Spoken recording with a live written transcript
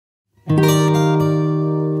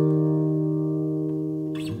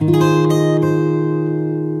If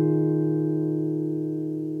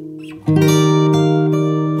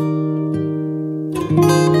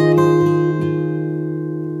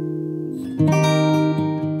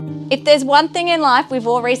there's one thing in life we've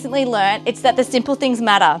all recently learnt, it's that the simple things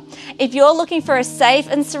matter. If you're looking for a safe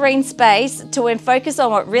and serene space to focus on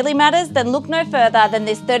what really matters, then look no further than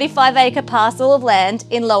this 35-acre parcel of land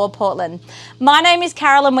in Lower Portland. My name is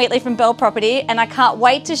Carolyn Wheatley from Bell Property, and I can't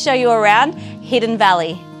wait to show you around Hidden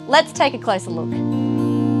Valley. Let's take a closer look.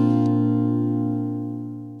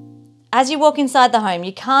 As you walk inside the home,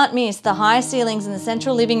 you can't miss the high ceilings in the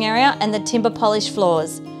central living area and the timber polished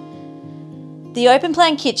floors. The open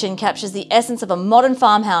plan kitchen captures the essence of a modern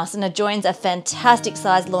farmhouse and adjoins a fantastic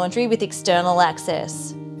sized laundry with external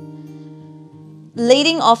access.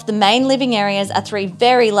 Leading off the main living areas are 3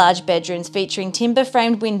 very large bedrooms featuring timber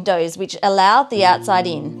framed windows which allow the outside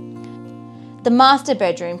in. The master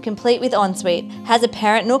bedroom, complete with ensuite, has a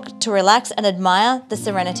parent nook to relax and admire the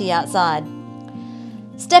serenity outside.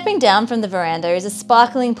 Stepping down from the veranda is a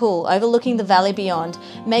sparkling pool overlooking the valley beyond,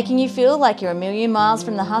 making you feel like you're a million miles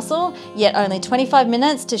from the hustle, yet only 25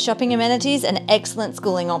 minutes to shopping amenities and excellent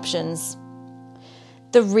schooling options.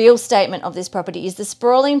 The real statement of this property is the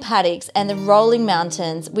sprawling paddocks and the rolling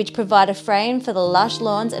mountains, which provide a frame for the lush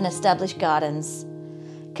lawns and established gardens.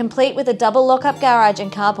 Complete with a double lock-up garage and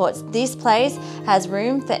carports, this place has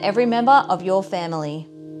room for every member of your family.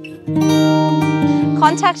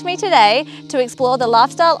 Contact me today to explore the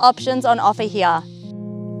lifestyle options on offer here.